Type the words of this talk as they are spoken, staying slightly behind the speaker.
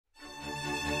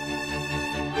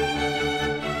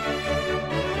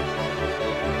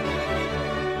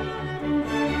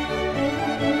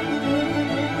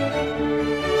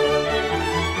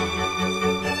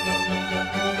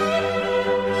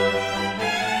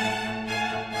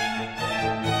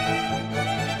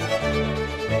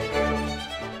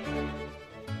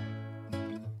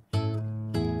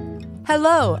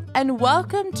Hello, and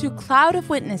welcome to Cloud of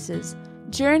Witnesses,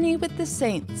 Journey with the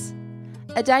Saints,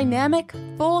 a dynamic,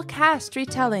 full cast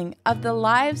retelling of the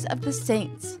lives of the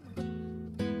saints.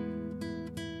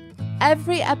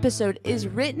 Every episode is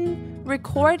written,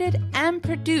 recorded, and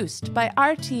produced by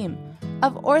our team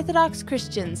of Orthodox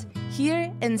Christians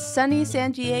here in sunny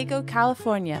San Diego,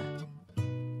 California.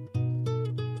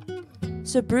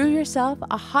 So brew yourself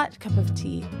a hot cup of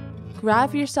tea,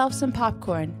 grab yourself some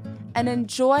popcorn, and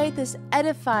enjoy this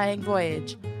edifying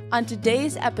voyage on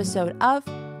today's episode of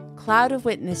Cloud of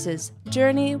Witnesses,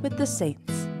 Journey with the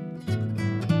Saints.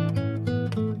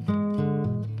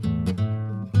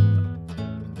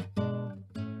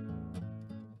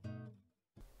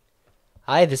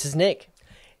 Hi, this is Nick.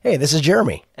 Hey, this is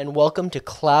Jeremy. And welcome to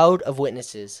Cloud of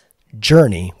Witnesses,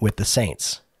 Journey with the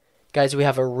Saints. Guys, we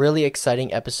have a really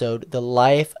exciting episode, the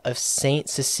life of Saint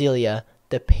Cecilia,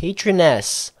 the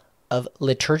patroness of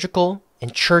liturgical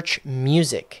and church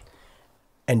music.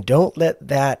 And don't let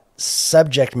that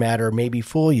subject matter maybe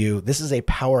fool you. This is a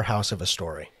powerhouse of a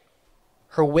story.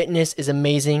 Her witness is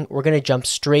amazing. We're going to jump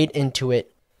straight into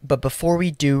it. But before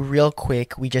we do, real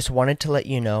quick, we just wanted to let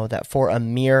you know that for a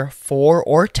mere $4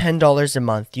 or $10 a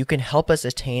month, you can help us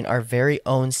attain our very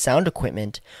own sound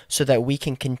equipment so that we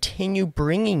can continue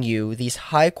bringing you these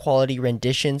high-quality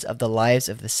renditions of the lives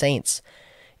of the saints.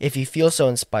 If you feel so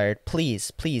inspired,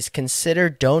 please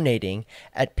consider donating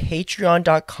at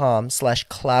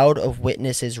patreon.com/Cloud of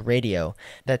Witnesses Radio.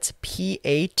 That's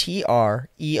Patreon,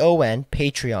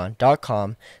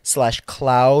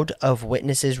 patreon.com/Cloud of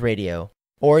Witnesses Radio.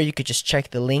 Or you could just check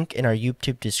the link in our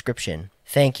YouTube description.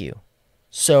 Thank you.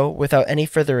 So, without any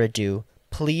further ado,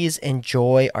 please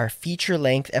enjoy our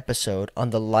feature-length episode on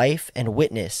the life and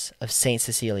witness of Saint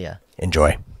Cecilia.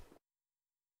 Enjoy.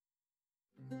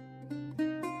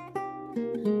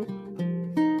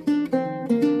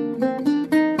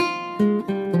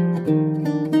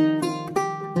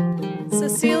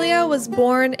 Cecilia was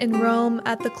born in Rome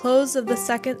at the close of the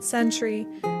 2nd century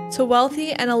to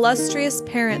wealthy and illustrious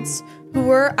parents who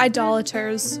were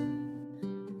idolaters.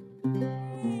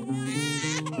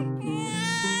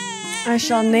 I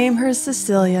shall name her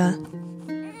Cecilia.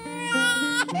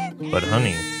 But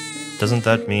honey, doesn't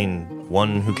that mean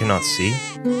one who cannot see?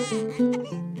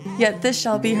 Yet this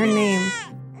shall be her name.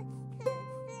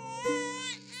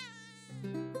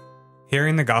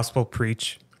 Hearing the gospel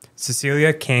preached,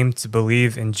 Cecilia came to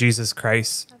believe in Jesus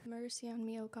Christ. Have mercy on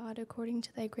me, O God, according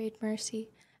to thy great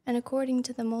mercy, and according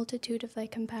to the multitude of thy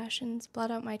compassions, blot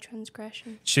out my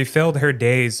transgression. She filled her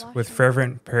days with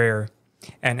fervent prayer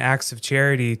and acts of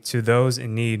charity to those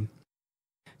in need.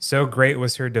 So great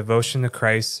was her devotion to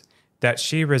Christ that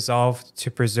she resolved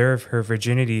to preserve her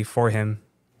virginity for him.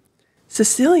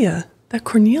 Cecilia, that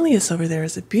Cornelius over there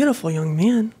is a beautiful young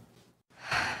man.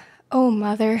 Oh,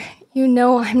 Mother, you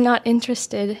know I'm not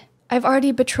interested. I've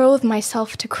already betrothed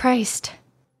myself to Christ.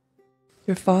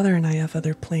 Your father and I have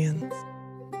other plans.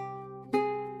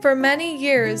 For many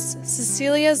years,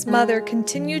 Cecilia's mother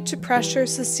continued to pressure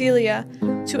Cecilia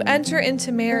to enter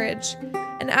into marriage,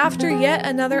 and after yet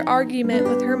another argument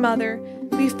with her mother,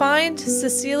 we find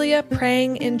Cecilia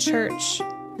praying in church.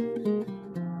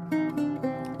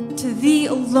 To thee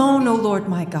alone, O Lord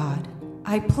my God,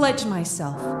 I pledge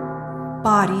myself,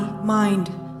 body, mind,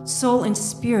 soul, and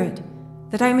spirit,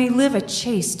 that I may live a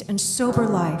chaste and sober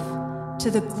life to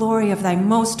the glory of thy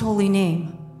most holy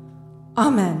name.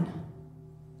 Amen.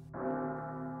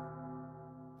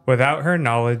 Without her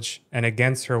knowledge and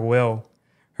against her will,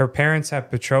 her parents have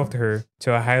betrothed her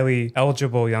to a highly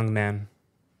eligible young man.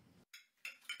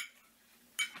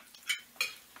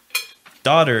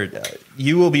 Daughter,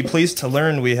 you will be pleased to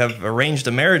learn we have arranged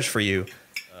a marriage for you.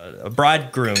 A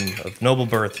bridegroom of noble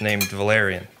birth named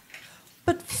Valerian.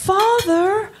 But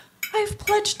Father, I've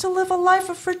pledged to live a life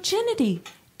of virginity,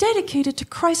 dedicated to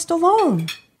Christ alone.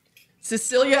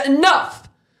 Cecilia, enough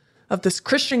of this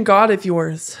Christian God of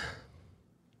yours.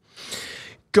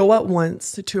 Go at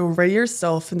once to array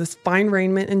yourself in this fine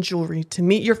raiment and jewelry to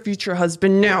meet your future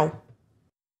husband now.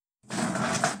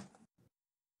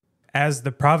 As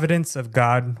the providence of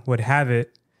God would have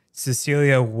it,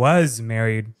 Cecilia was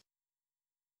married.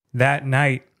 That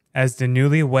night, as the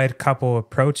newlywed couple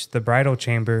approached the bridal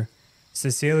chamber,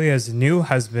 Cecilia's new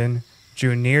husband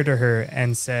drew near to her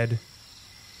and said,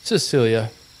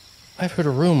 Cecilia, I've heard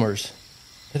rumors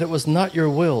that it was not your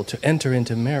will to enter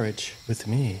into marriage with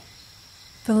me.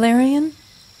 Valerian,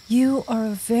 you are a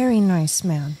very nice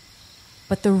man,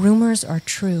 but the rumors are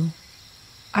true.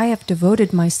 I have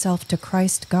devoted myself to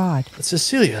Christ God. But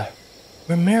Cecilia,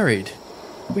 we're married.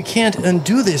 We can't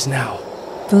undo this now.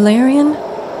 Valerian,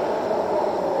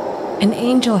 an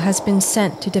angel has been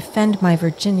sent to defend my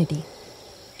virginity.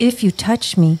 If you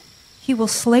touch me, he will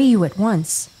slay you at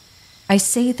once. I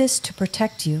say this to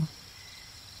protect you.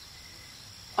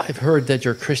 I've heard that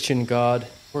your Christian God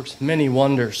works many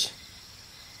wonders.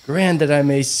 Grant that I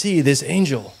may see this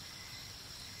angel.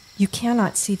 You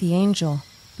cannot see the angel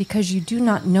because you do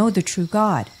not know the true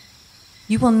God.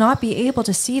 You will not be able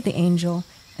to see the angel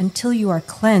until you are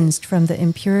cleansed from the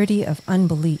impurity of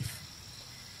unbelief.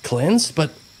 Cleansed?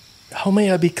 But how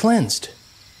may I be cleansed?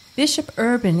 Bishop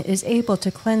Urban is able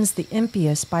to cleanse the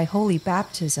impious by holy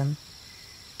baptism.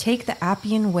 Take the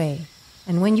Appian Way,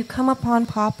 and when you come upon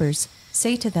paupers,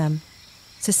 say to them,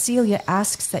 Cecilia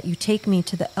asks that you take me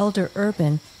to the elder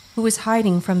Urban, who is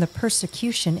hiding from the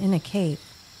persecution in a cave.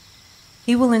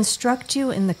 He will instruct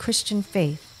you in the Christian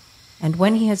faith, and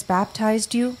when he has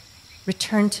baptized you,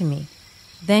 return to me.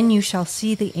 Then you shall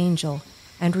see the angel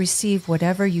and receive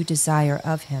whatever you desire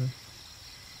of him.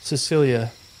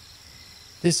 Cecilia,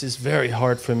 this is very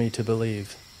hard for me to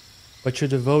believe, but your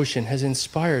devotion has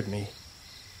inspired me.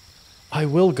 I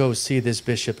will go see this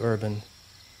Bishop Urban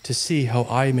to see how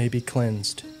I may be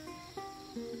cleansed.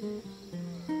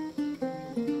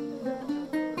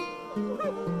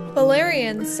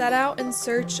 Valerian set out in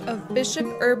search of Bishop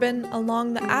Urban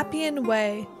along the Appian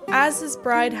Way, as his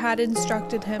bride had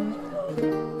instructed him,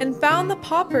 and found the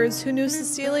paupers who knew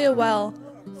Cecilia well,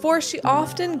 for she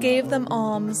often gave them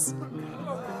alms.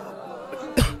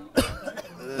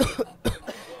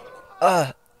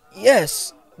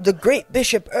 Yes, the great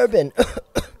Bishop Urban.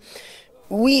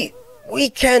 We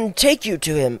can take you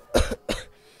to him.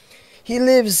 He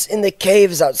lives in the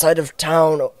caves outside of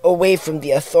town, away from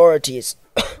the authorities.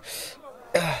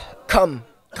 Come,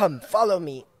 follow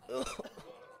me.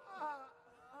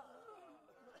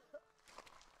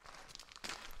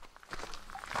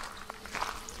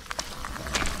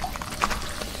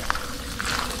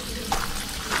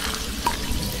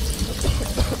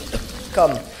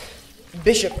 Come,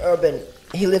 Bishop Urban,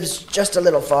 he lives just a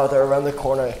little farther around the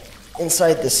corner,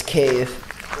 inside this cave.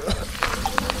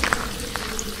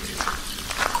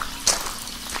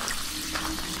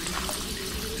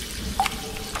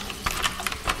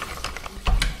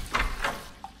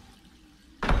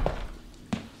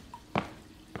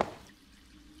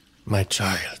 My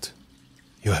child,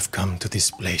 you have come to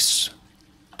this place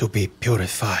to be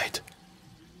purified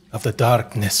of the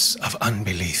darkness of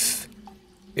unbelief.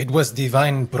 It was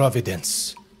divine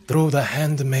providence through the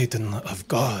handmaiden of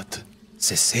God,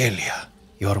 Cecilia,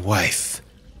 your wife.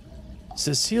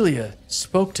 Cecilia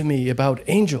spoke to me about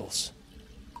angels.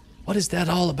 What is that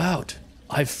all about?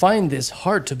 I find this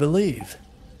hard to believe.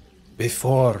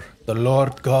 Before the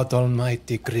Lord God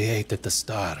Almighty created the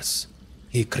stars,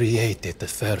 he created the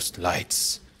first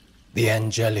lights, the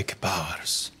angelic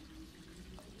powers.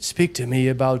 Speak to me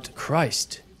about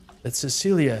Christ that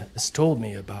Cecilia has told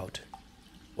me about.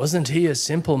 Wasn't he a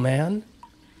simple man?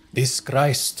 This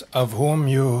Christ of whom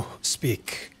you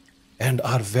speak and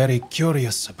are very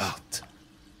curious about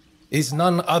is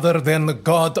none other than the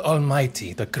God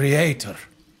Almighty, the Creator,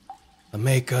 the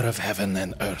maker of heaven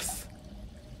and earth.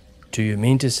 Do you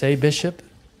mean to say, Bishop,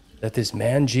 that this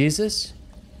man Jesus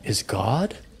is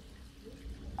God?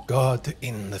 God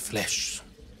in the flesh,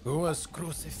 who was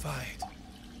crucified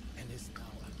and is now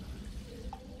alive.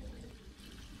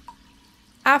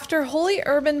 After Holy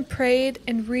Urban prayed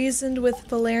and reasoned with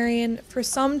Valerian for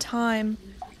some time,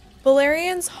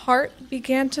 Valerian's heart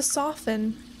began to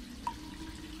soften.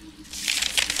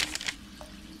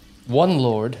 One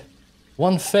Lord,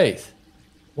 one faith,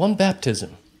 one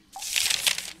baptism,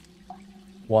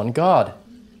 one God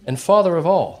and Father of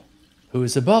all, who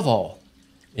is above all,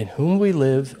 in whom we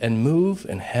live and move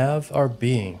and have our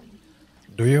being.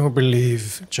 Do you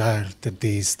believe, child, that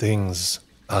these things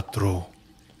are true?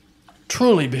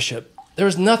 Truly, Bishop, there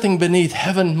is nothing beneath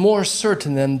heaven more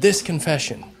certain than this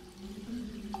confession.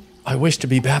 I wish to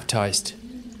be baptized.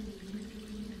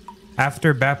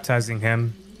 After baptizing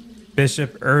him,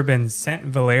 Bishop Urban sent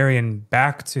Valerian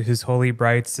back to his holy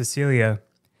bride Cecilia,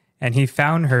 and he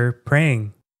found her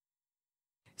praying.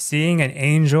 Seeing an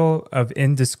angel of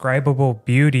indescribable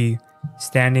beauty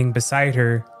standing beside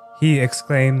her, he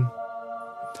exclaimed,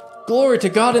 Glory to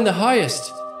God in the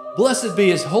highest! Blessed be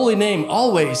his holy name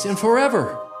always and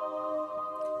forever!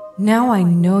 Now I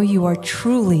know you are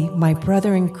truly my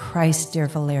brother in Christ, dear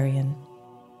Valerian.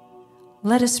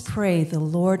 Let us pray the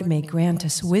Lord may grant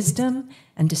us wisdom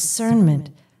and discernment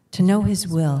to know his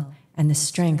will and the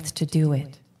strength to do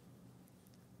it.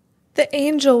 The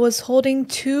angel was holding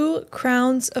 2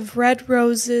 crowns of red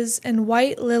roses and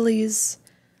white lilies.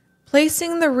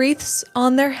 Placing the wreaths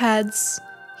on their heads,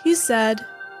 he said,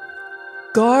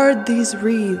 Guard these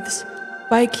wreaths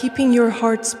by keeping your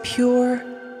hearts pure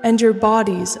and your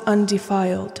bodies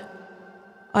undefiled.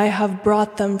 I have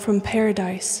brought them from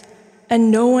paradise,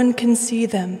 and no one can see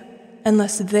them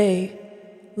unless they,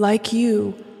 like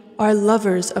you, are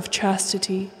lovers of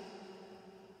chastity.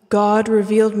 God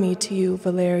revealed me to you,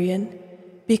 Valerian,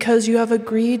 because you have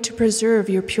agreed to preserve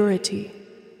your purity.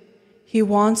 He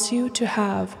wants you to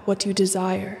have what you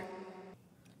desire.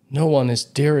 No one is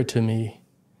dearer to me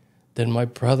than my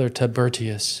brother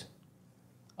Tibertius.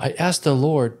 I asked the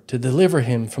Lord to deliver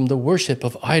him from the worship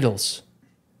of idols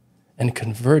and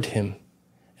convert him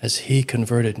as he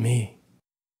converted me.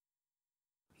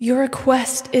 Your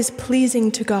request is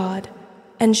pleasing to God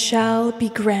and shall be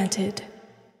granted.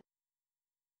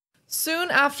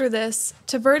 Soon after this,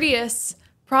 Tibertius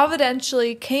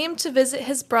providentially came to visit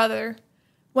his brother.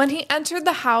 When he entered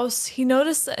the house, he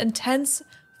noticed the intense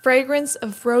fragrance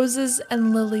of roses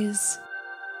and lilies.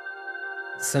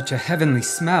 Such a heavenly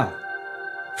smell.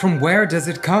 From where does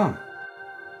it come?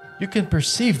 You can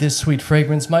perceive this sweet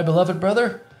fragrance, my beloved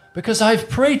brother, because I've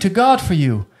prayed to God for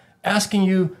you, asking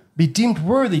you be deemed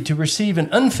worthy to receive an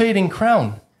unfading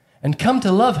crown, and come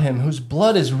to love him whose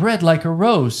blood is red like a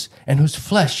rose, and whose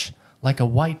flesh like a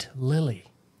white lily.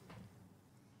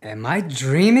 Am I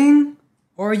dreaming?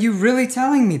 Or are you really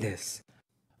telling me this?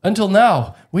 Until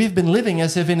now, we have been living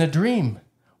as if in a dream,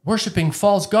 worshipping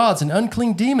false gods and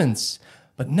unclean demons.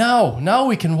 But now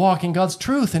we can walk in God's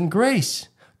truth and grace.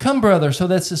 Come, brother, so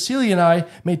that Cecilia and I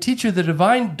may teach you the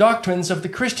divine doctrines of the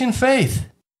Christian faith.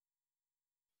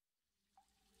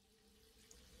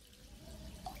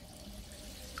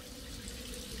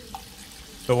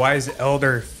 The wise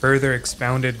elder further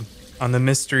expounded on the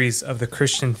mysteries of the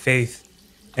Christian faith,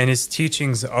 and his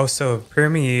teachings also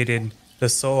permeated the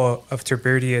soul of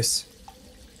Tibertius.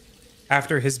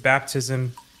 After his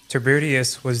baptism,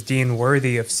 Tibertius was deemed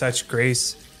worthy of such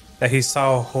grace that he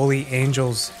saw holy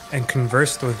angels and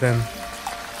conversed with them.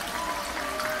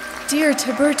 Dear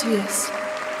Tibertius,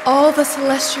 all the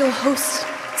celestial hosts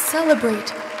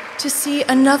celebrate to see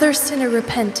another sinner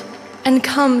repent and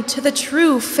come to the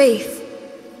true faith.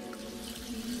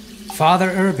 Father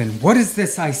Urban, what is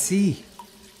this I see?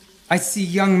 I see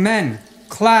young men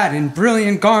clad in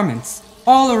brilliant garments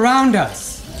all around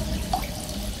us.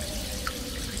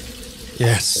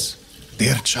 Yes,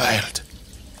 dear child,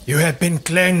 you have been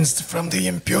cleansed from the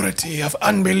impurity of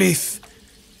unbelief,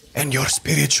 and your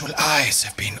spiritual eyes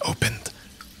have been opened.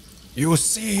 You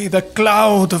see the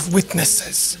cloud of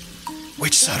witnesses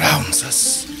which surrounds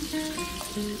us.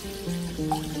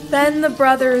 Then the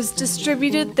brothers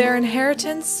distributed their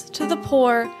inheritance to the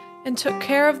poor and took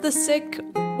care of the sick,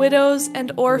 widows,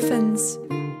 and orphans.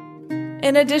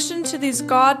 In addition to these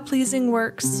God-pleasing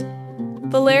works,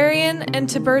 Valerian and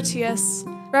Tibertius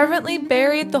reverently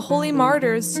buried the holy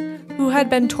martyrs who had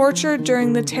been tortured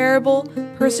during the terrible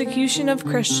persecution of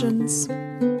Christians.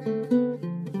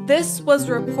 This was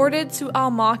reported to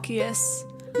Almachius,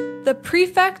 the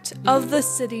prefect of the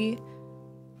city,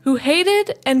 who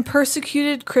hated and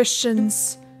persecuted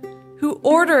Christians, who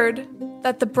ordered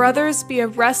that the brothers be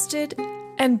arrested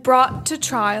and brought to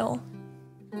trial.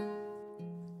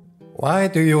 Why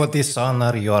do you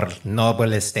dishonor your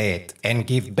noble estate and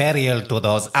give burial to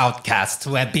those outcasts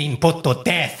who have been put to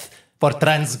death for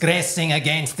transgressing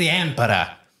against the emperor?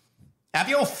 Have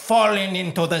you fallen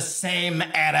into the same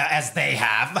error as they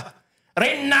have?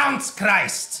 Renounce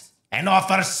Christ and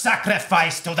offer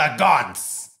sacrifice to the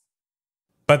gods.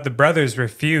 But the brothers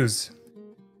refuse.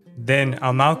 Then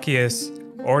Almachius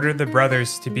ordered the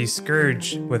brothers to be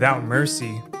scourged without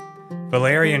mercy.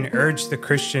 Valerian urged the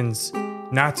Christians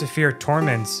not to fear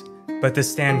torments, but to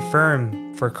stand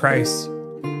firm for Christ.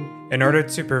 In order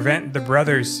to prevent the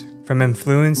brothers from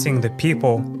influencing the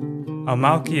people,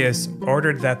 Almachius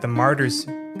ordered that the martyrs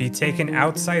be taken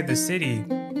outside the city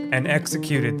and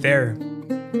executed there.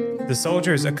 The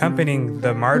soldiers accompanying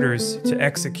the martyrs to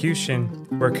execution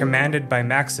were commanded by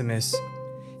Maximus.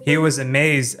 He was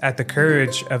amazed at the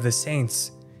courage of the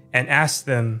saints and asked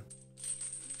them,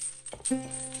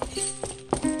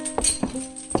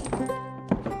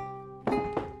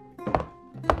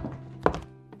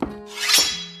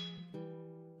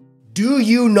 Do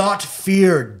you not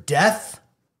fear death?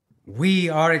 We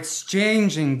are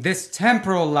exchanging this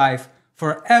temporal life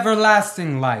for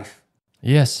everlasting life.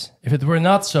 Yes, if it were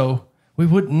not so, we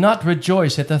would not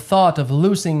rejoice at the thought of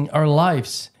losing our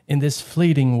lives in this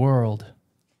fleeting world.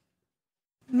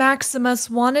 Maximus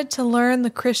wanted to learn the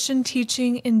Christian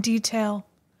teaching in detail.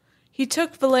 He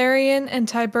took Valerian and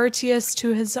Tibertius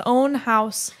to his own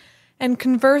house and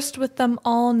conversed with them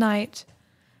all night.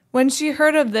 When she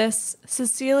heard of this,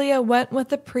 Cecilia went with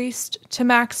the priest to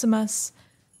Maximus.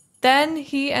 Then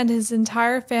he and his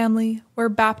entire family were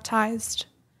baptized.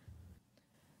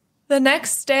 The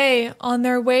next day, on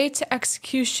their way to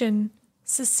execution,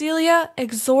 Cecilia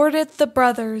exhorted the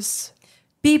brothers.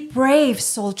 Be brave,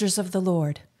 soldiers of the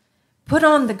Lord. Put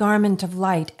on the garment of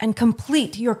light and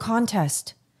complete your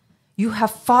contest. You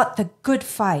have fought the good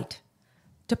fight.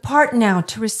 Depart now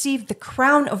to receive the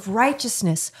crown of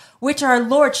righteousness, which our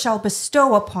Lord shall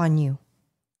bestow upon you.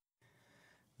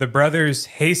 The brothers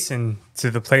hastened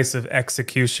to the place of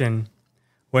execution.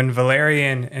 When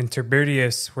Valerian and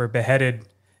Tiberius were beheaded,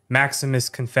 Maximus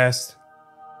confessed,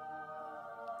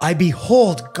 I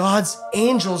behold God's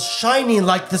angels shining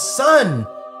like the sun.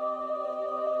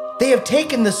 They have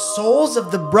taken the souls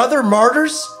of the brother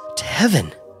martyrs to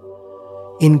heaven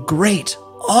in great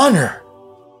honor.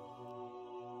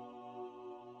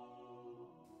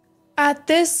 At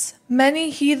this, many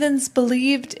heathens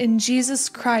believed in Jesus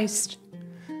Christ.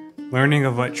 Learning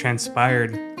of what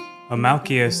transpired,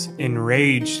 Amalchius,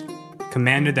 enraged,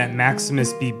 commanded that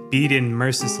Maximus be beaten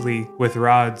mercilessly with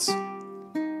rods.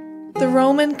 The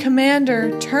Roman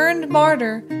commander turned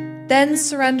martyr, then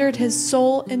surrendered his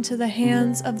soul into the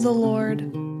hands of the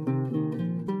Lord.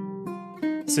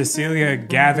 Cecilia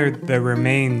gathered the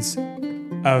remains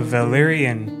of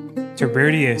Valerian,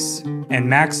 Tiberius, and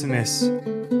Maximus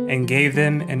and gave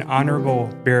them an honorable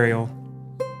burial.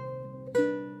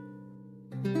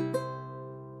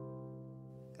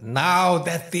 Now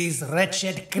that these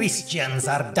wretched Christians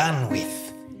are done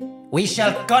with, we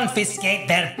shall confiscate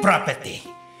their property.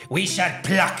 We shall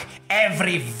pluck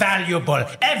every valuable,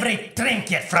 every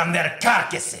trinket from their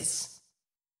carcasses.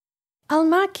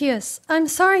 Almachius, I'm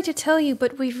sorry to tell you,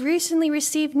 but we've recently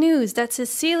received news that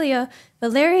Cecilia,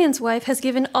 Valerian's wife, has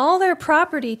given all their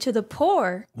property to the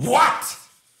poor. What?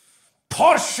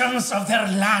 Portions of their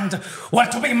land were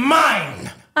to be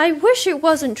mine! I wish it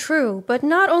wasn't true, but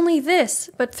not only this,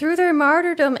 but through their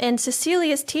martyrdom and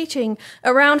Cecilia's teaching,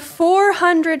 around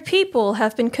 400 people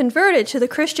have been converted to the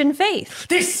Christian faith.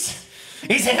 This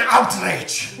is an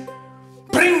outrage!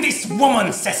 Bring this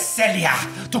woman, Cecilia,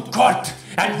 to court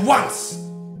at once!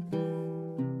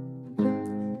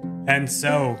 And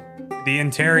so, the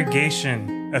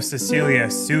interrogation of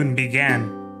Cecilia soon began.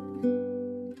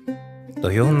 Do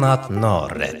you not know,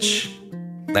 wretch,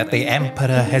 that the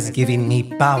Emperor has given me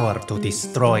power to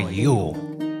destroy you,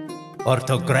 or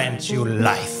to grant you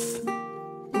life?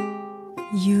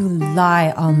 You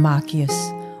lie, Almachius,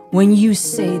 when you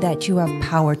say that you have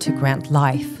power to grant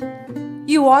life.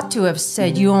 You ought to have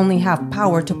said you only have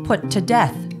power to put to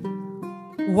death.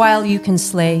 While you can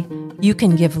slay, you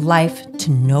can give life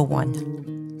to no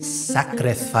one.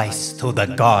 Sacrifice to the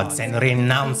gods and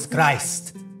renounce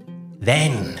Christ.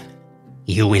 Then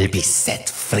you will be set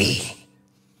free.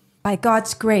 By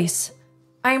God's grace,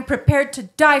 I am prepared to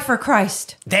die for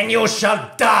Christ. Then you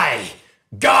shall die.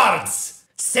 Guards,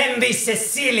 send this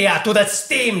Cecilia to the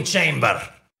steam chamber.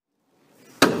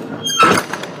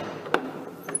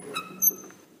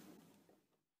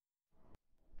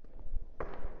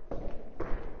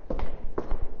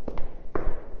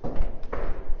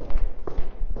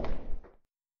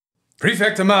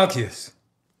 Prefect Amalchius,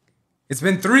 it's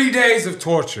been 3 days of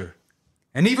torture.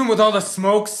 And even with all the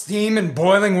smoke, steam, and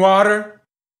boiling water...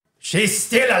 She's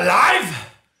still alive?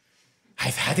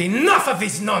 I've had enough of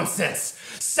this nonsense.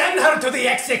 Send her to the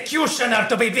executioner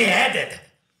to be beheaded.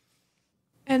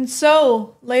 And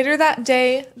so, later that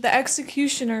day, the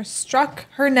executioner struck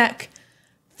her neck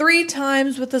 3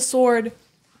 times with a sword,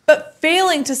 but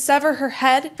failing to sever her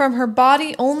head from her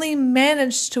body, only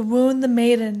managed to wound the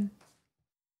maiden.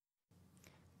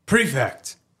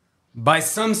 Prefect, by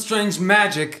some strange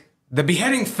magic, the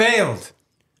beheading failed,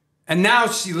 and now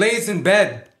she lays in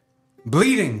bed,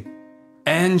 bleeding,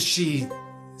 and she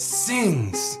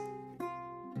sings.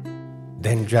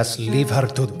 Then just leave her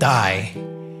to die,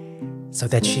 so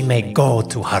that she may go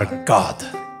to her God.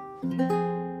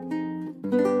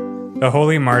 The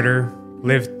holy martyr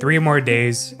lived 3 more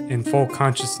days in full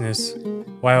consciousness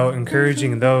while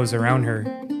encouraging those around her.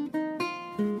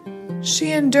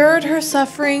 She endured her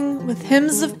suffering with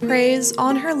hymns of praise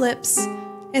on her lips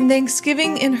and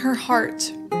thanksgiving in her heart.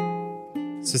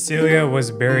 Cecilia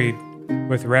was buried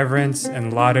with reverence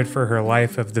and lauded for her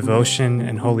life of devotion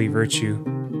and holy virtue.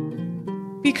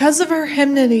 Because of her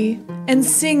hymnody and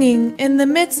singing in the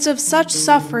midst of such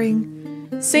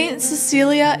suffering, Saint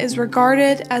Cecilia is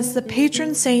regarded as the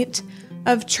patron saint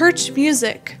of church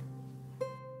music.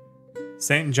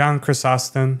 St. John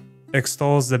Chrysostom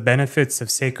extols the benefits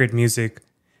of sacred music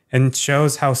and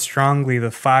shows how strongly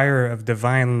the fire of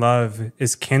divine love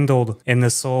is kindled in the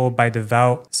soul by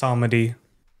devout psalmody.